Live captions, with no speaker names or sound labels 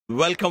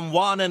Welcome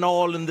one and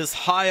all in this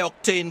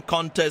high-octane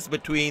contest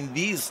between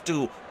these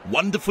two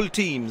wonderful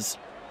teams.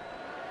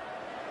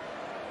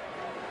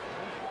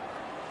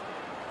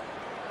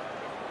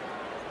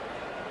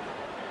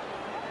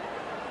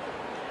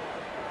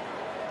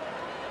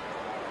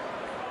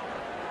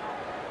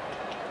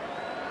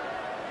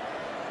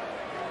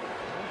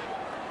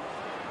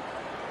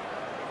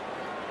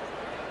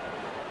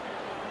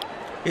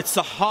 It's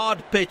a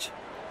hard pitch.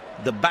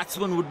 The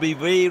batsman would be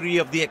wary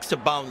of the extra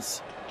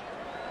bounce.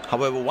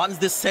 However, once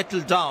they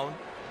settle down,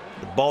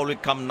 the ball will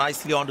come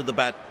nicely onto the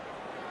bat.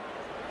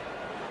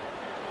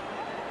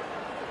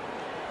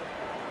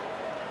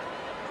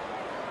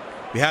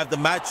 We have the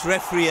match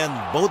referee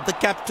and both the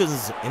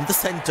captains in the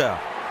centre.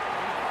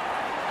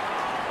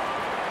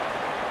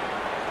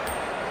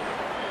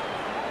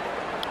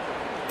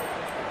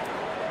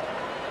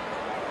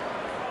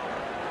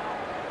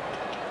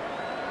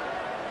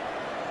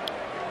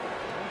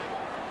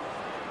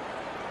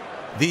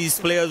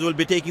 These players will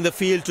be taking the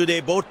field today.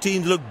 Both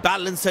teams look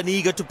balanced and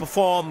eager to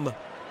perform.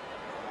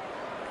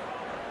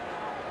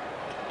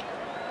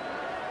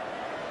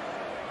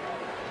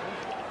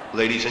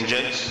 Ladies and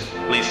gents,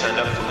 please stand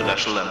up for the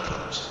national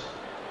anthems.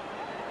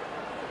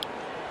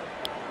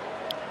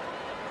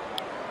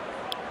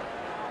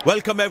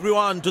 Welcome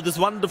everyone to this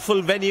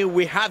wonderful venue.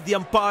 We have the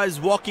umpires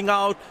walking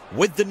out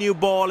with the new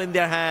ball in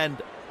their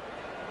hand.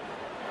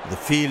 The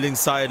fielding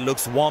side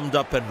looks warmed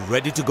up and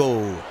ready to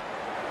go.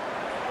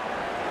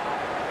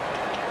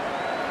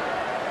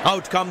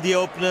 Out come the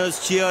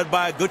openers, cheered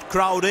by a good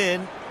crowd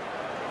in.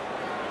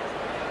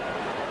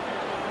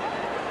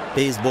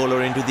 Pace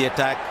bowler into the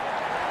attack.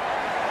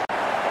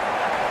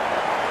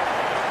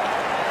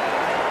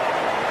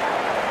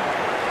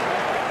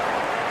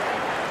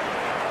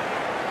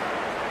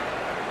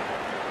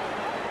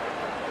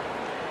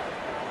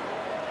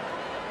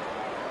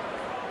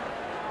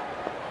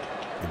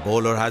 The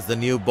bowler has the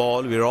new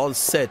ball. We're all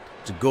set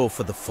to go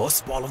for the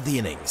first ball of the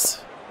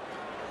innings.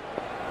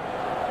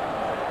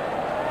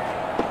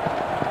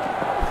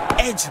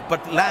 Edge,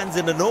 but lands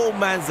in a no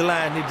man's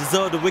land. He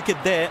deserved a wicket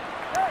there.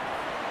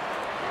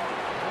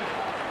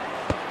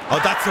 Oh,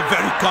 that's a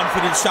very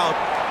confident shout.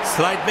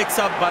 Slight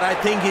mix-up, but I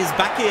think he's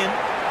back in.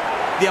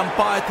 The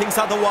umpire thinks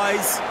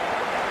otherwise.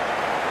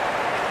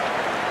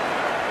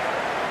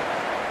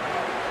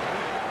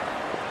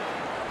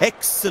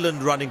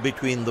 Excellent running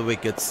between the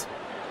wickets.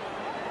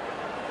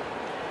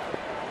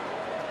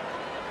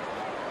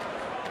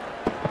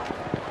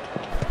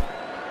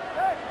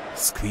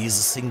 Squeeze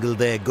a single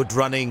there. Good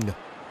running.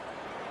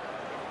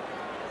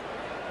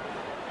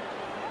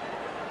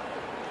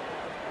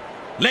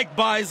 Leg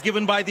byes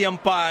given by the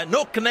umpire.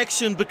 No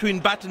connection between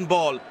bat and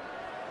ball.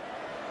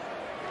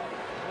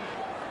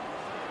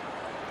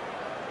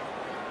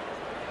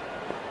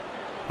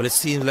 Well, it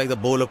seems like the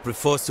bowler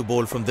prefers to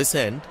bowl from this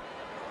end.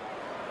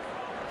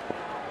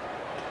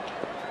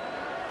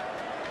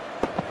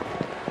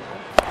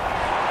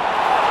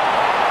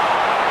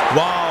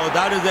 Wow,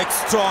 that is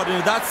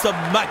extraordinary. That's a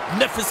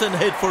magnificent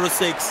hit for a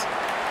six.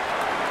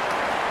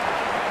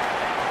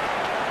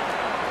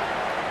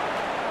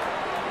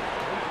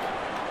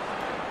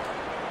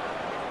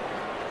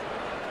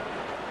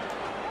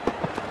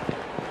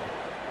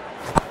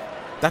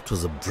 That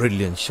was a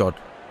brilliant shot.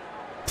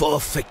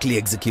 Perfectly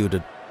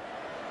executed.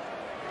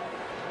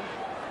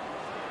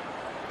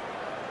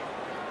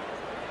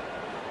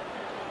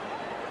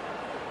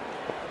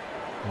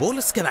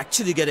 Bowlers can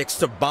actually get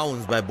extra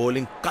bounce by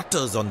bowling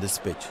cutters on this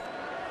pitch.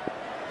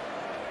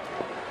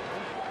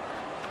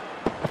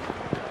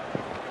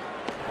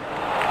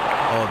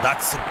 Oh,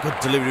 that's a good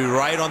delivery,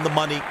 right on the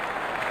money.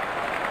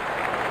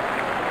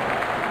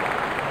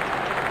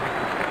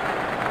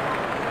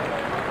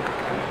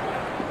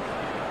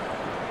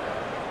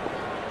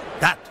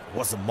 That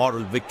was a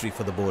moral victory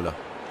for the bowler.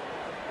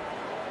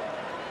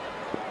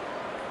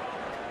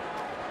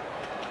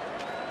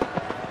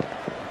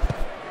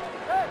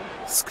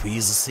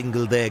 Squeeze a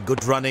single there,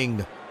 good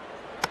running.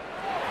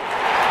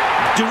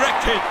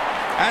 Direct hit.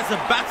 As a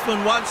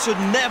batsman, one should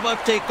never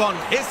take on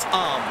his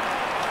arm.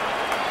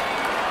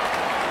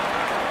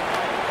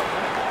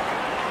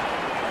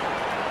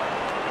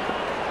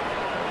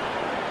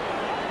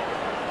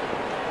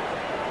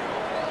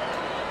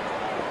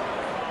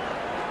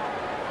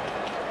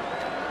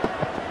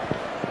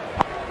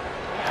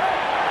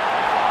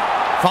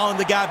 Found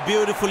the gap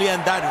beautifully,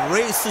 and that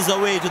races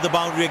away to the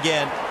boundary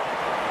again.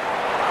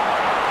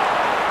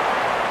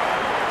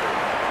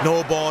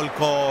 No ball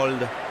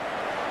called.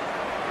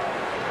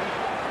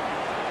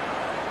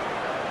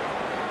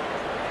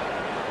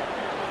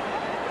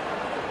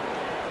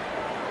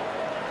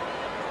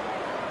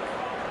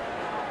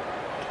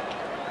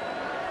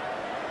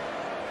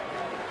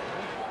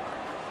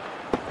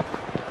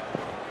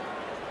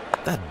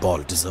 That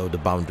ball deserved a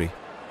boundary.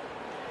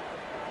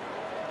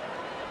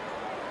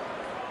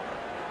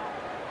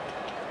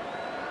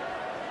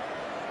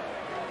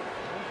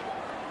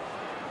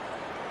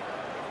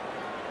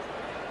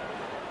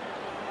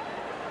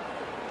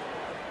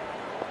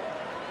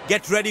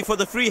 Get ready for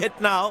the free hit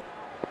now.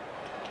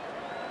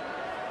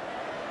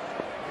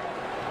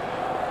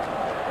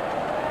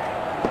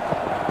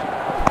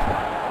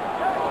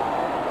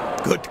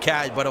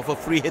 catch, but of a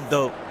free hit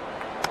though.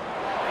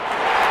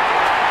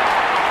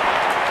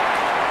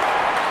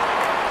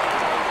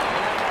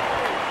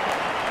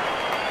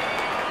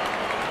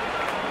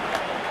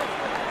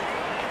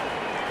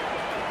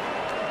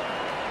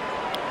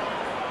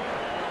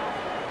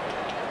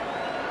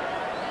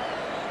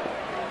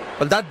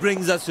 Well, that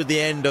brings us to the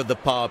end of the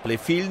power play.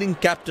 Fielding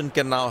captain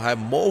can now have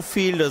more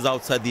fielders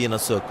outside the inner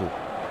circle.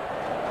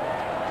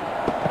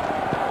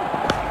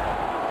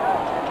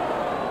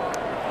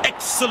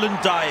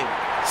 Excellent dive.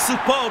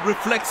 Superb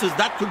reflexes.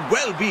 That could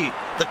well be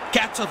the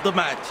catch of the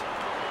match.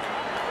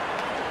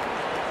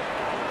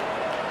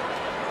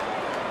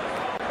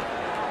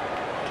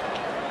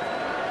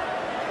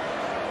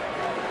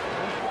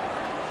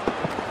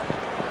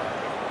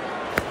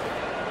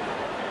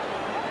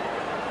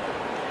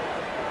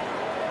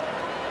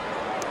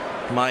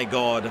 My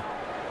God,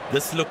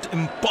 this looked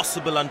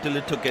impossible until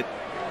it took it.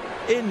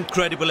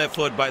 Incredible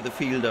effort by the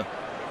fielder.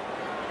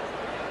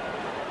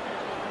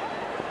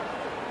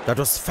 That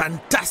was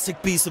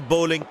fantastic piece of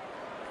bowling.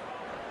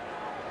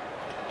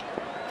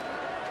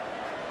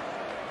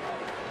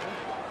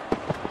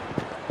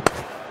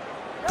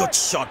 Good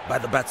shot by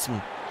the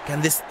batsman.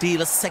 Can they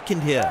steal a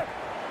second here?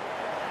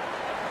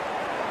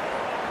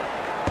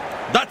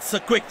 That's a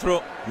quick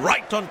throw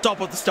right on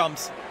top of the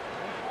stumps.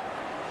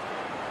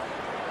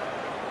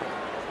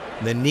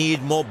 They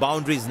need more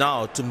boundaries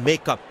now to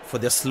make up for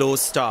their slow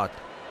start.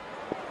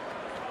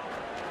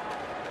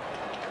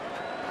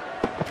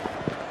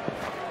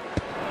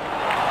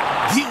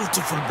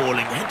 Beautiful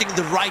bowling, hitting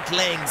the right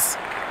legs.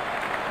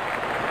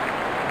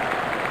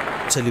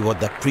 Tell you what,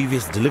 that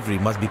previous delivery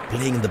must be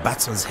playing in the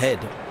batsman's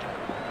head.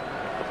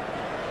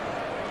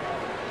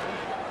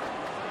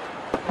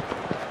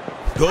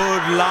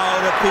 Good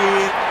loud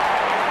appeal.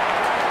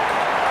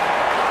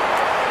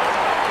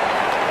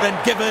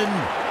 Then given.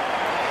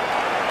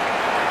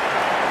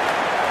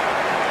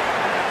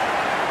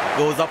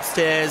 Goes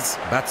upstairs.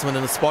 Batsman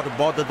in a spot of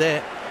bother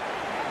there.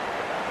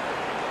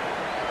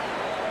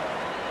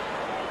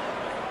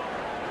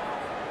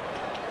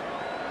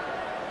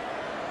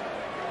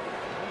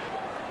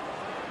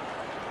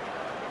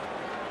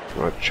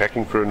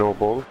 Checking for a no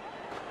ball.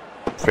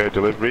 Fair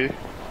delivery.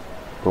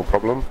 No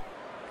problem.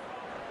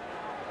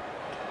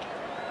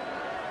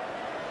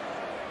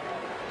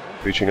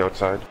 Reaching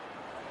outside.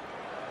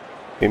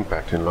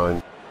 Impact in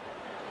line.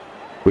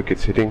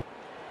 Wickets hitting.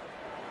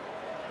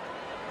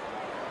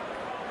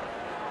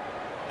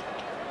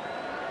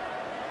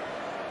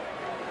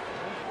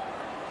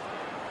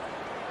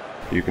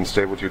 You can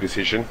stay with your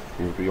decision.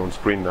 You'll be on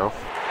screen now.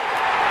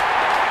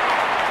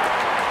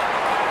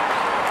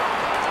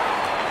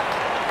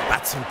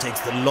 Batsman takes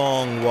the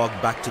long walk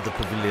back to the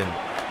pavilion.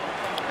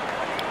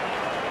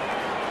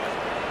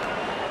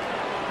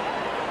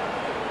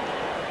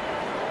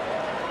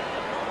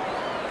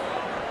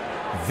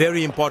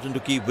 Very important to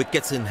keep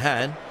wickets in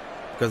hand,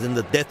 because in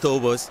the death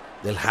overs,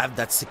 they'll have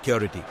that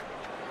security.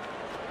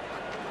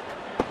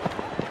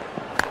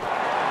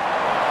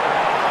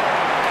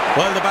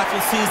 Well, the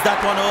batsman sees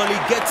that one early,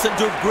 gets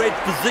into a great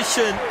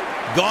position,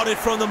 got it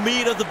from the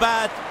meat of the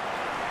bat.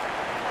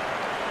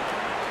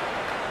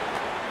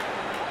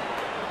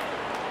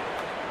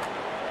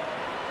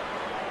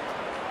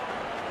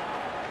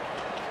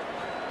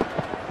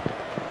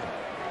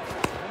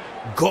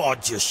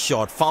 Gorgeous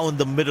shot, found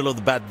the middle of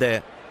the bat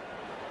there.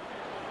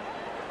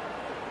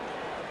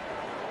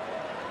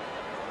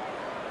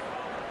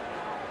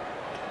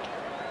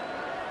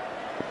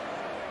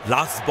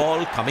 Last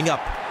ball coming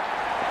up.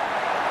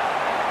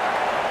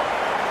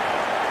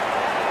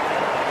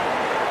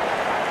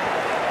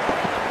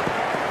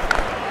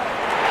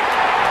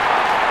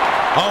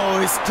 Oh,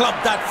 he's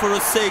clubbed that for a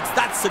six.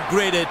 That's a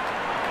great hit.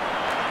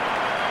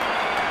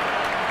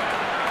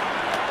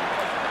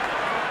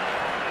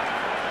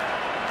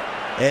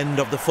 End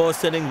of the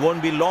first inning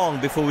won't be long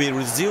before we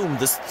resume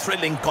this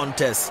thrilling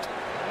contest.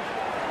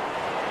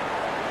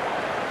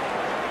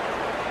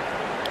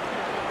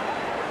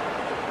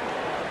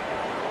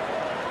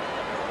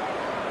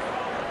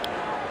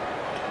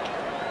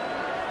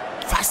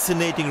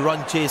 Fascinating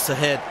run chase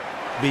ahead.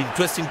 Be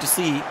interesting to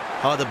see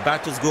how the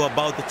batters go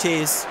about the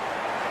chase.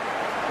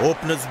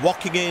 Openers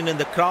walking in and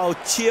the crowd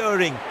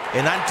cheering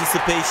in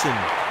anticipation.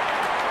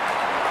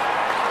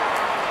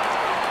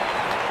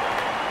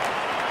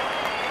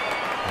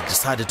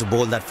 Decided to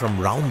bowl that from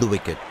round the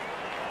wicket.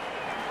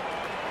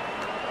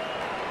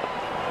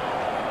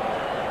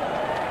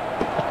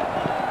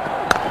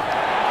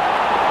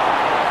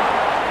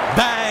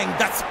 Bang!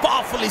 That's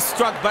powerfully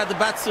struck by the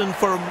batsman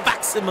for a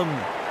maximum.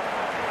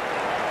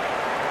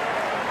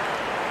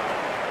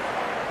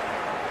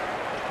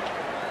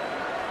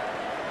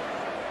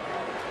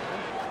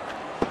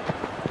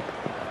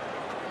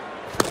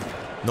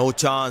 No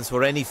chance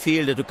for any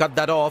fielder to cut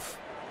that off.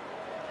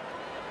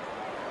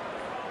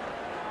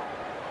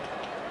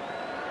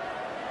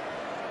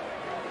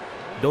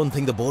 Don't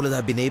think the bowlers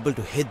have been able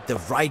to hit the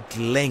right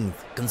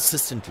length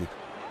consistently.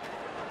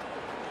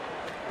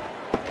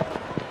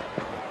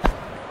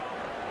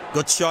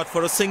 Good shot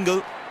for a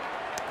single.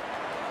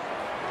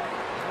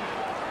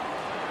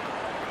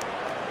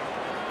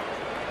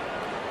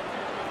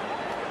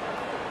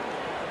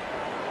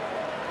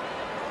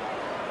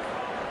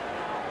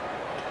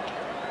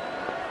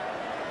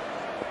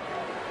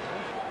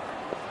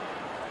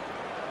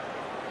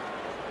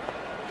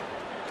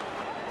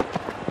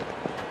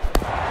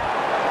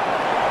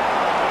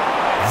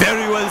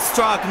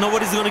 struck.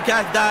 Nobody's going to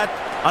catch that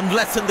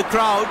unless in the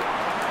crowd.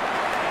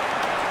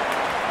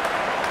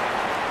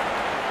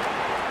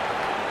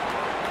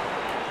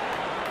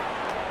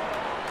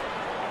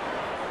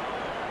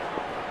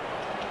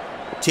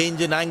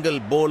 Change in angle,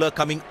 bowler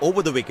coming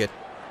over the wicket.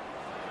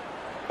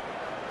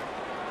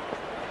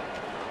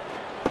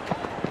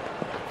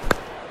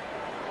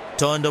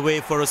 Turned away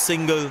for a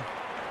single.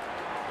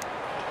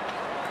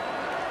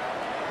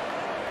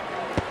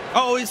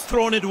 Oh, he's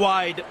thrown it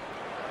wide.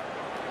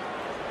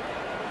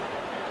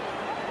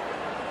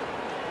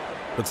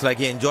 Looks like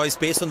he enjoys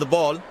space on the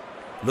ball.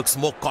 Looks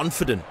more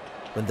confident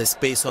when there's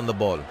space on the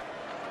ball.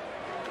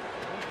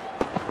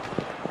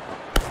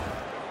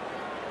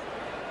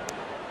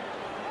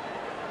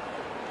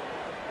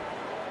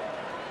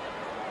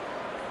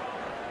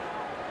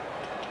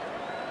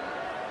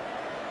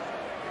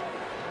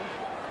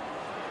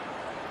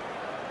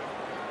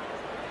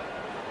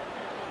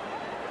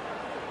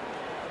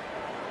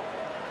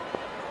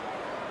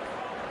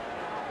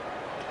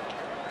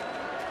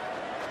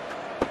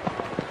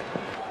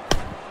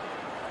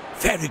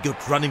 Very good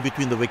running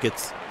between the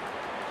wickets.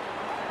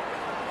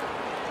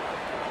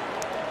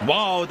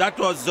 Wow, that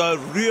was a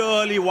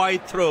really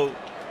wide throw.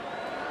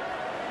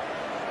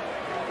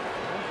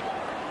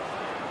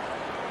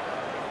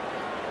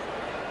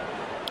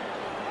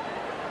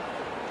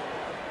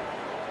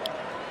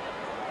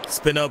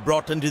 Spinner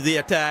brought into the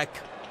attack.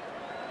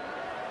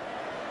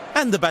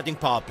 And the batting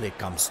power play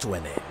comes to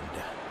an end.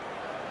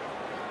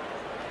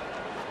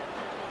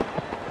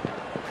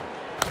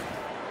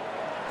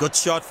 Good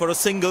shot for a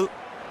single.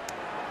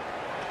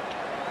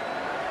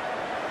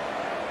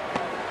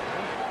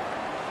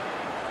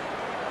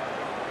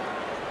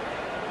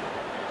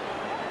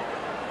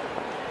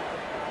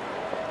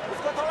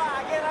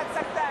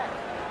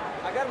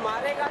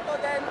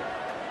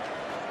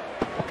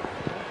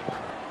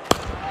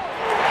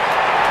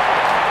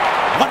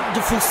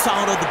 Wonderful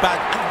sound of the bat,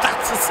 and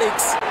that's a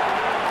six.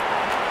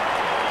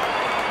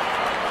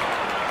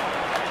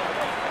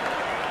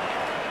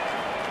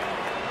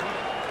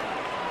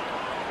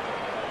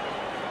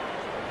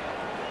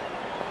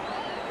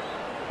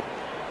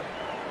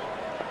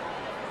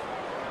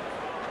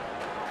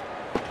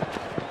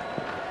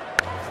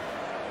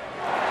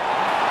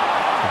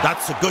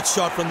 That's a good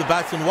shot from the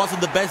batsman.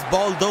 Wasn't the best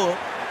ball though.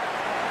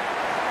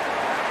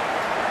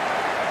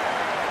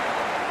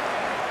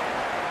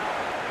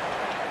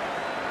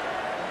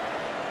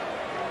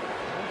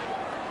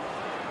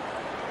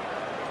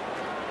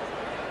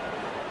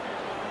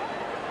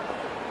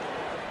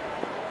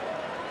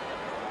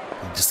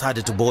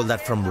 Decided to bowl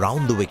that from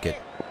round the wicket.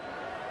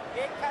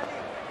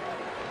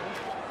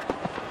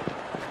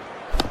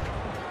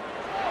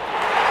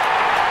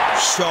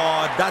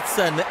 Shot, that's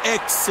an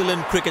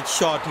excellent cricket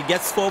shot. He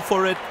gets 4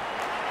 for it.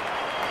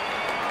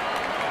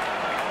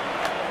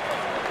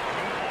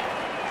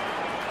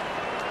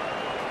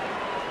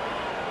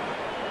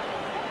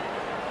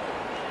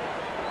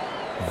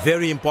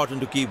 Very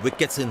important to keep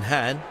wickets in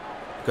hand,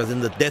 because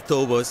in the death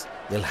overs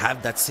they'll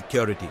have that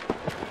security.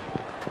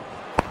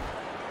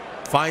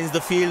 Finds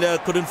the fielder,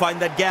 couldn't find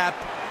that gap.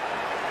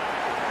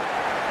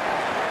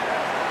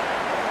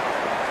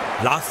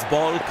 Last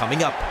ball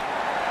coming up.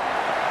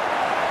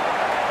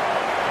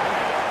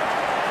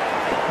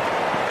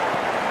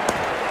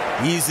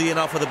 Easy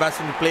enough for the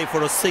batsman to play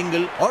for a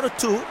single or a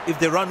 2 if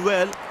they run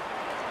well.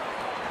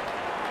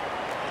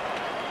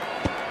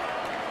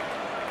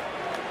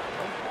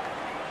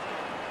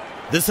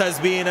 This has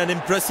been an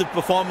impressive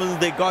performance.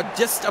 They got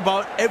just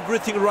about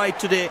everything right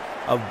today.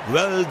 A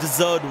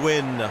well-deserved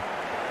win.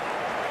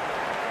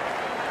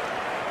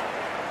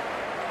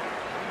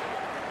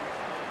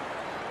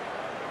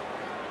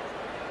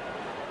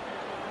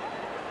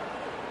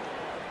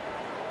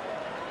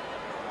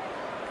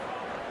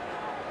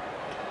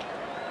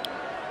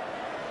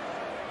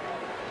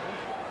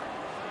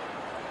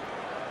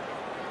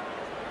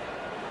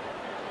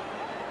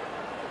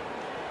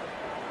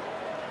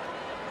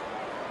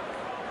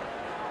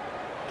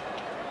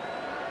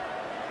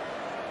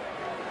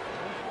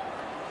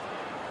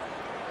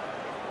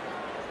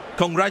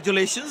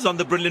 Congratulations on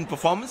the brilliant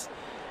performance.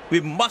 We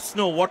must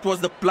know what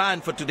was the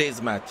plan for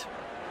today's match.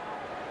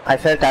 I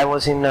felt I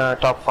was in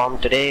top form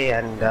today,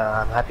 and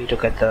I'm happy to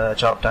get the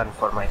job done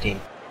for my team.